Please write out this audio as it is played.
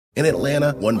In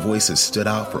Atlanta, one voice has stood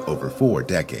out for over 4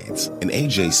 decades. An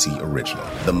AJC original,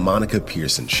 The Monica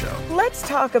Pearson Show. Let's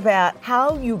talk about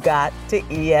how you got to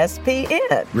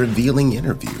ESPN. Revealing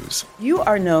interviews. You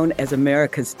are known as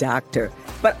America's doctor,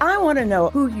 but I want to know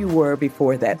who you were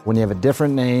before that. When you have a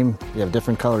different name, you have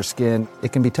different color skin,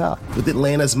 it can be tough. With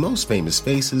Atlanta's most famous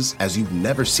faces as you've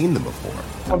never seen them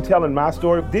before. I'm telling my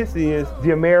story. This is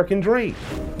the American dream.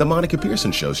 The Monica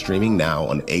Pearson Show, streaming now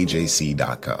on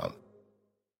AJC.com.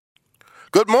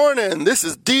 Good morning. This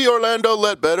is D. Orlando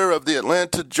Ledbetter of the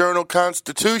Atlanta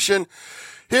Journal-Constitution,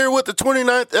 here with the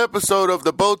 29th episode of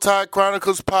the Bowtie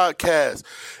Chronicles podcast.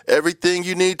 Everything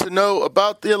you need to know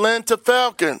about the Atlanta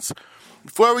Falcons.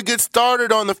 Before we get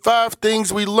started on the 5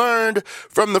 things we learned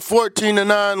from the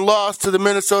 14-9 loss to the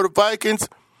Minnesota Vikings,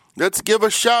 let's give a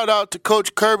shout out to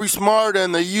Coach Kirby Smart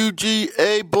and the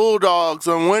UGA Bulldogs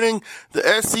on winning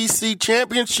the SEC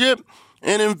championship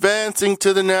and advancing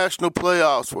to the national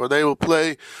playoffs, where they will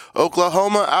play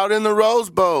Oklahoma out in the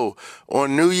Rose Bowl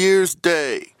on New Year's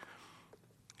Day.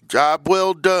 Job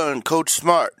well done, Coach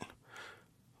Smart.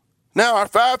 Now, our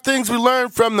 5 things we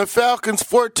learned from the Falcons'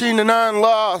 14-9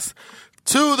 loss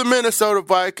to the Minnesota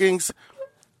Vikings.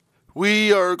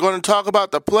 We are going to talk about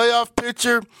the playoff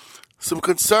picture, some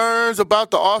concerns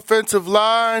about the offensive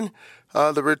line,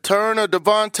 the return of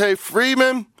Devontae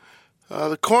Freeman,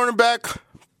 the cornerback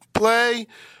play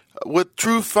with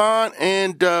Trufant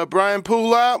and Brian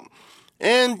Pullout,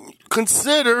 and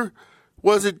consider,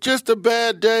 was it just a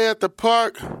bad day at the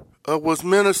park, or was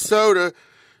Minnesota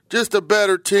just a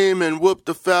better team and whooped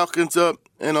the Falcons up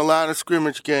in a line of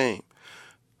scrimmage game?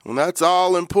 Well, that's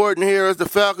all important here as the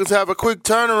Falcons have a quick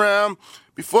turnaround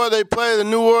before they play the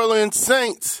New Orleans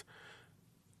Saints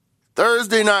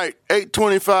Thursday night,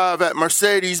 8:25 at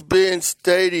Mercedes-Benz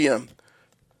Stadium.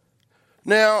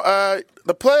 Now,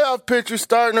 the playoff picture is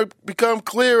starting to become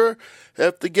clearer.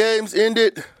 If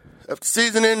the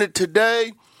season ended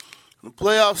today, the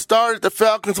playoffs started, the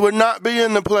Falcons would not be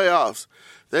in the playoffs.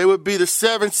 They would be the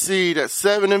 7th seed at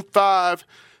 7-5,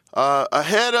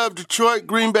 ahead of Detroit,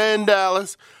 Green Bay, and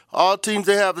Dallas. All teams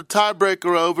they have the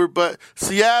tiebreaker over, but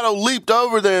Seattle leaped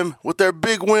over them with their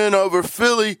big win over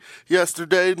Philly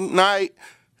yesterday night,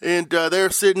 and they're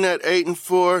sitting at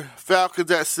 8-4. Falcons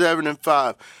at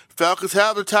 7-5. Falcons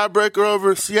have the tiebreaker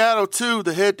over Seattle, too,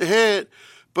 the head-to-head,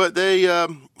 but they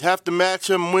have to match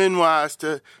them win-wise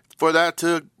for that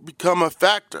to become a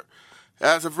factor.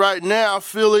 As of right now,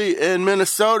 Philly and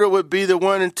Minnesota would be the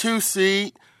 1 and 2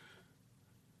 seed.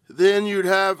 Then you'd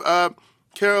have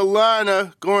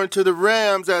Carolina going to the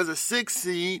Rams as a 6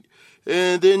 seed,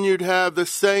 and then you'd have the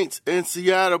Saints and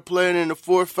Seattle playing in the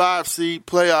 4-5 seed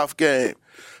playoff game.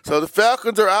 So the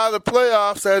Falcons are out of the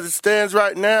playoffs as it stands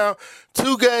right now,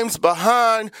 2 games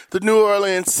behind the New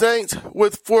Orleans Saints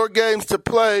with 4 games to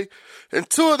play, and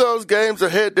 2 of those games are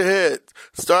head-to-head,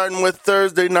 starting with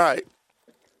Thursday night.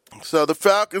 So the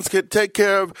Falcons can take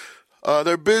care of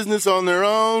their business on their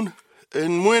own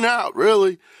and win out,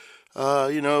 really.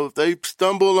 If they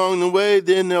stumble along the way,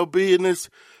 then they'll be in this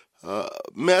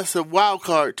mess of wild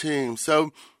card teams.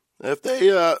 So if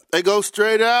they go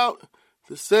straight out,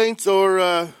 the Saints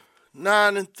are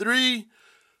 9-3,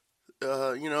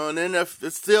 and then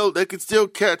they could still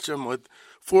catch them with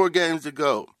 4 games to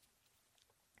go.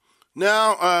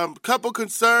 Now, a couple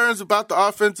concerns about the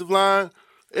offensive line.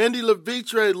 Andy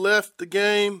Levitre left the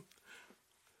game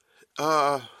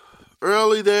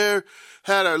early there,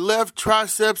 had a left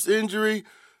triceps injury.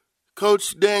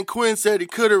 Coach Dan Quinn said he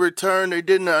could have returned. They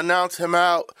didn't announce him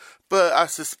out, but I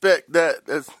suspect that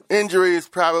his injury is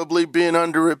probably being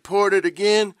underreported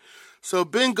again. So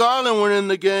Ben Garland went in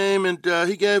the game, and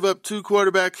he gave up 2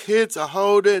 quarterback hits, a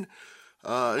holding,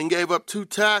 and gave up 2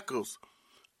 tackles.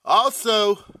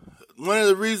 Also, one of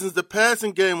the reasons the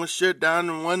passing game was shut down,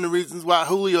 and one of the reasons why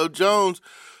Julio Jones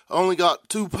only got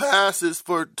 2 passes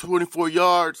for 24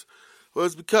 yards,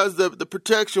 was because the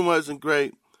protection wasn't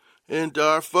great. And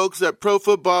our folks at Pro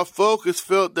Football Focus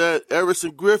felt that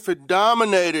Everson Griffin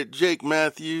dominated Jake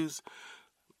Matthews,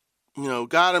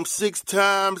 got him 6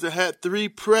 times and had 3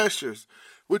 pressures,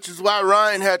 which is why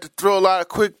Ryan had to throw a lot of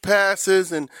quick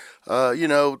passes and,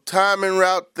 timing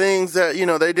route things that,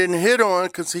 they didn't hit on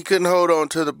because he couldn't hold on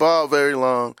to the ball very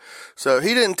long. So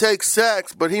he didn't take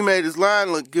sacks, but he made his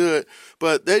line look good.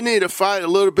 But they need to fight a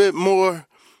little bit more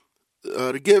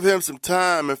to give him some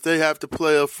time if they have to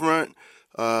play up front.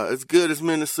 As good as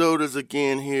Minnesota's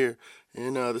again here.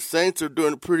 And the Saints are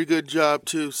doing a pretty good job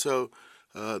too. So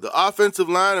the offensive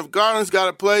line, if Garland's got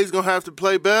to play, he's going to have to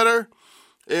play better.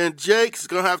 And Jake's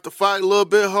going to have to fight a little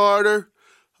bit harder.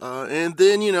 And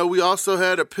then, we also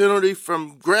had a penalty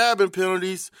from grabbing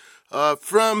penalties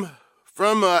from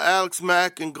from Alex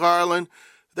Mack and Garland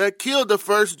that killed the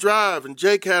first drive. And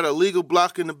Jake had a legal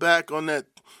block in the back on that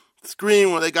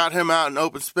screen where they got him out in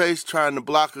open space trying to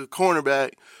block a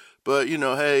cornerback. But,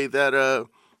 hey,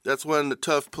 that's one of the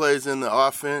tough plays in the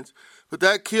offense. But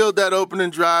that killed that opening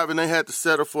drive, and they had to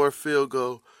settle for a field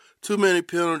goal. Too many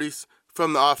penalties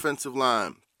from the offensive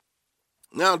line.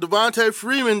 Now, Devontae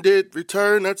Freeman did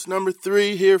return. That's number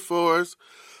 3 here for us.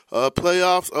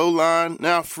 Playoffs, O-line.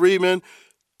 Now Freeman,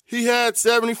 he had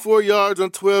 74 yards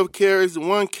on 12 carries and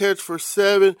 1 catch for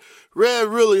 7. Ran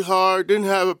really hard. Didn't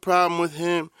have a problem with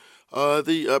him.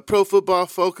 The Pro Football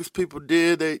Focus people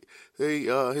did.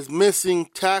 His missing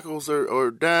tackles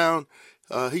are down.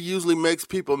 He usually makes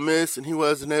people miss, and he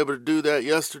wasn't able to do that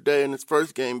yesterday in his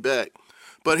first game back.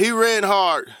 But he ran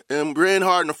hard, and ran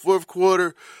hard in the fourth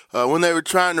quarter when they were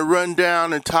trying to run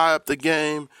down and tie up the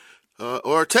game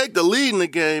or take the lead in the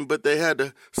game, but they had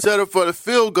to settle for the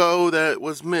field goal that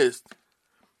was missed.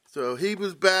 So he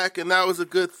was back, and that was a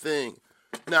good thing.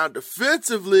 Now,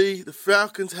 defensively, the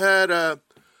Falcons had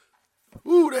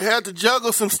they had to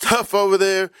juggle some stuff over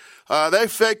there. They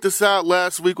faked us out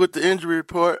last week with the injury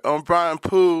report on Brian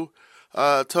Poole.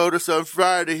 Told us on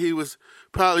Friday he was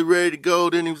probably ready to go,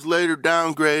 then he was later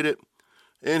downgraded,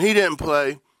 and he didn't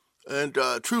play. And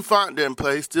Trufant didn't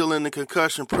play, he's still in the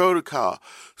concussion protocol.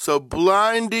 So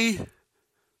Blindy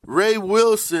Ray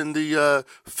Wilson, the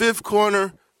fifth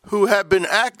corner who had been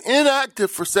inactive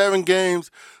for 7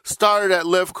 games, started at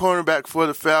left cornerback for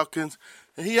the Falcons.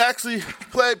 And he actually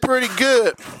played pretty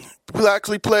good.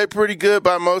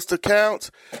 By most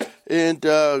accounts. And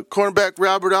cornerback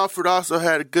Robert Alford also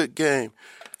had a good game.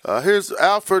 Here's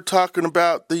Alford talking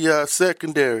about the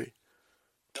secondary.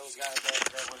 Those guys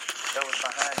that was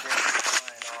behind them,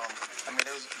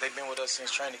 they've been with us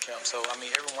since training camp. So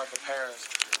everyone prepares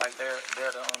like they're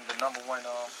the number one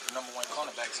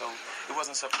cornerback. So it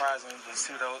wasn't surprising to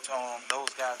see those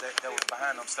guys that was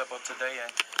behind them step up today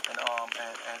and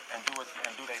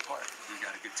do their part. You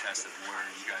got a good test of where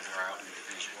you guys are out in the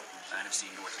division.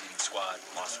 NFC North leading squad,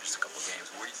 lost just a couple of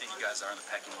games. Where do you think you guys are in the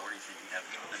pecking order? Do you think you have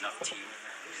enough team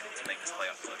to make this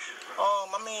playoff push? I'm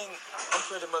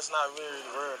pretty much not really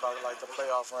worried about the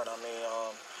playoff run.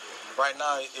 Right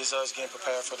now it's us getting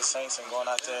prepared for the Saints and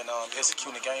going out there and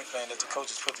executing the game plan that the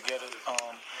coaches put together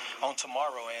on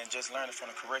tomorrow and just learning from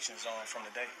the corrections from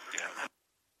the day. Yeah.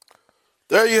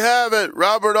 There you have it.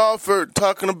 Robert Alford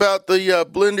talking about the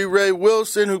Blindy Ray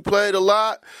Wilson, who played a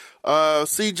lot.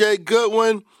 C.J.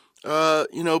 Goodwin,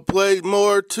 played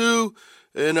more too.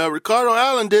 And Ricardo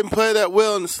Allen didn't play that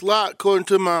well in the slot, according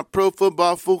to my Pro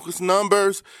Football Focus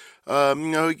numbers.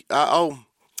 I'll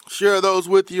share those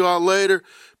with you all later.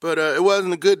 But it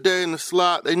wasn't a good day in the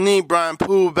slot. They need Brian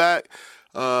Poole back.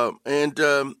 They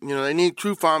need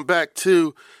Trufant back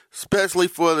too, especially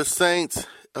for the Saints.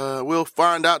 We'll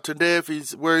find out today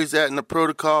where he's at in the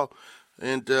protocol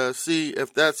and see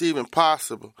if that's even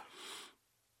possible.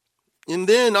 And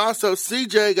then also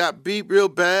CJ got beat real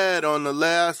bad on the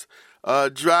last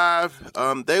drive.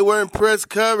 They were in press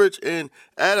coverage, and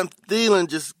Adam Thielen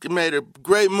just made a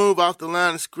great move off the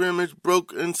line of scrimmage,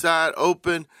 broke inside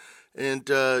open, and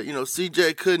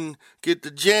CJ couldn't get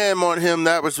the jam on him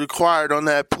that was required on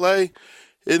that play.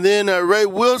 And then Ray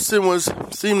Wilson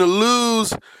seemed to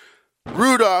lose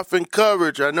Rudolph in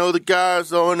coverage. I know the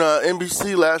guys on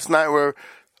NBC last night were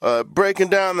breaking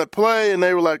down the play, and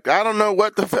they were like, I don't know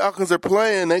what the Falcons are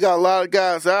playing. They got a lot of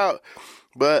guys out.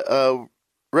 But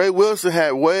Ray Wilson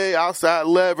had way outside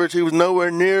leverage. He was nowhere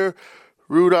near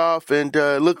Rudolph, and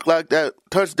looked like that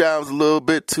touchdown was a little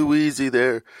bit too easy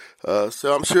there.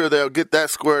 So I'm sure they'll get that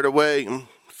squared away.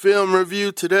 Film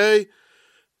review today.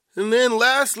 And then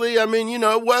lastly, it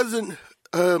wasn't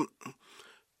it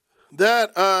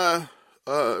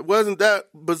wasn't that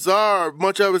bizarre,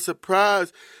 much of a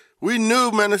surprise. We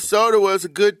knew Minnesota was a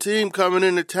good team coming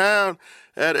into town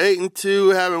at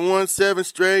 8-2, having won 7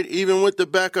 straight, even with the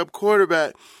backup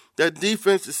quarterback. That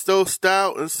defense is so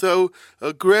stout and so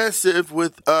aggressive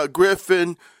with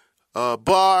Griffin,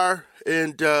 Barr,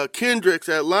 and Kendricks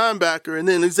at linebacker. And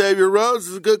then Xavier Rhodes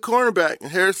is a good cornerback.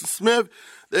 And Harrison Smith,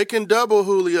 they can double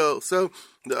Julio. So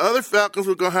the other Falcons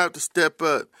were going to have to step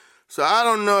up. So I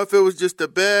don't know if it was just a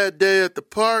bad day at the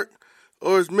park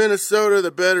or is Minnesota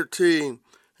the better team.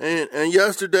 And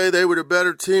yesterday they were the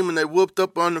better team and they whooped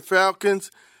up on the Falcons.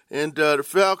 And the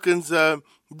Falcons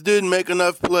didn't make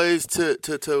enough plays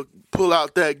to pull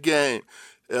out that game.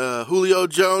 Julio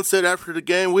Jones said after the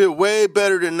game, we're way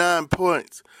better than 9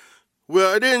 points.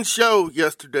 Well, it didn't show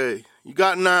yesterday. You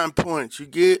got 9 points. You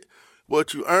get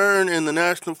what you earn in the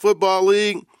National Football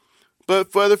League.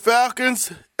 But for the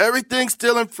Falcons, everything's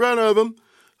still in front of them.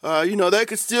 They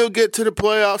could still get to the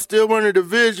playoffs, still win the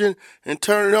division, and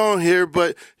turn it on here.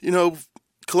 But,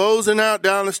 closing out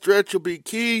down the stretch will be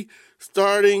key,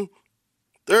 starting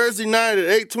Thursday night at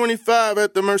 8:25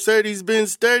 at the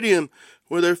Mercedes-Benz Stadium,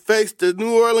 where they face the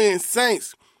New Orleans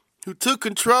Saints, who took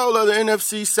control of the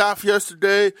NFC South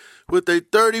yesterday with a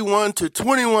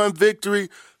 31-21 victory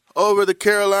over the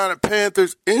Carolina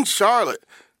Panthers in Charlotte.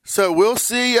 So we'll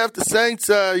see if the Saints,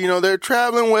 they're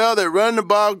traveling well, they run the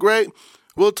ball great.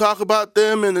 We'll talk about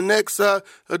them in the next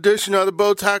edition of the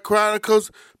Bowtie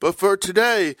Chronicles. But for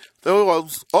today,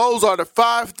 those are the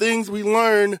 5 things we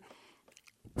learned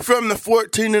from the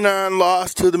 14-9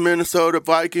 loss to the Minnesota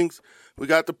Vikings. We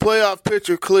got the playoff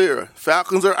picture clear.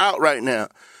 Falcons are out right now.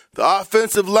 The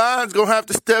offensive line's going to have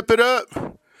to step it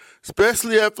up,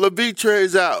 especially if Levitre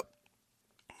is out.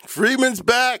 Freeman's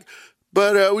back,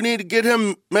 but we need to get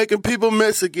him making people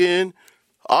miss again.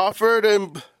 Offord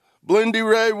and Blendy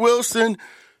Ray Wilson,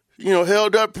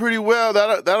 held up pretty well.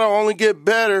 That'll only get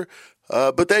better,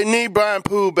 but they need Brian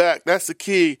Poole back. That's the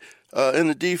key in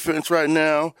the defense right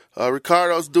now.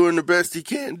 Ricardo's doing the best he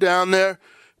can down there,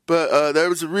 but there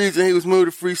was a reason he was moved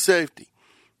to free safety.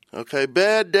 Okay,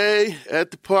 bad day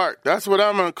at the park. That's what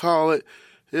I'm going to call it.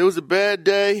 It was a bad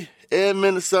day, and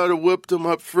Minnesota whipped them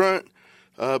up front,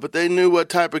 but they knew what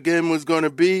type of game it was going to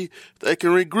be. They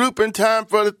can regroup in time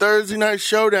for the Thursday night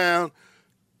showdown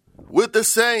with the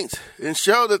Saints and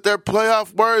show that they're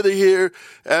playoff worthy here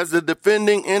as the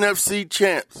defending NFC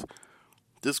champs.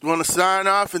 Just want to sign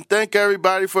off and thank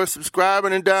everybody for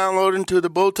subscribing and downloading to the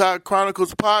Bowtie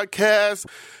Chronicles podcast.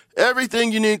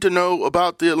 Everything you need to know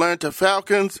about the Atlanta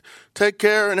Falcons. Take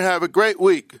care and have a great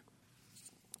week.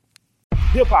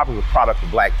 Hip-hop is a product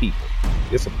of black people.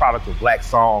 It's a product of black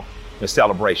song and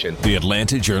celebration. The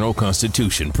Atlanta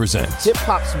Journal-Constitution presents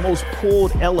hip-hop's most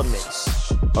pulled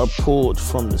elements are pulled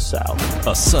from the South.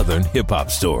 A Southern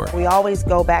hip-hop story. We always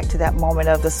go back to that moment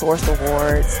of the Source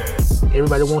Awards.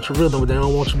 Everybody wants your rhythm, but they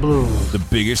don't want your blues. The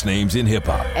biggest names in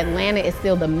hip-hop. Atlanta is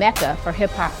still the mecca for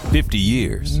hip-hop. 50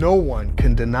 years. No one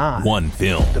can deny one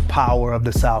film. The power of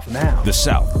the South now. The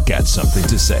South got something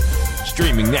to say.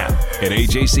 Streaming now at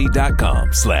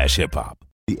ajc.com/hiphop.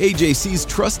 The AJC's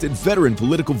trusted veteran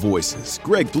political voices,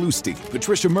 Greg Bluestein,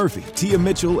 Patricia Murphy, Tia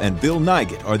Mitchell, and Bill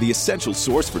Nygut, are the essential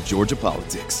source for Georgia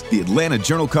politics. The Atlanta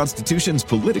Journal-Constitution's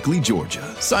Politically Georgia.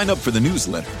 Sign up for the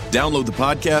newsletter, download the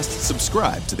podcast,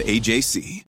 subscribe to the AJC.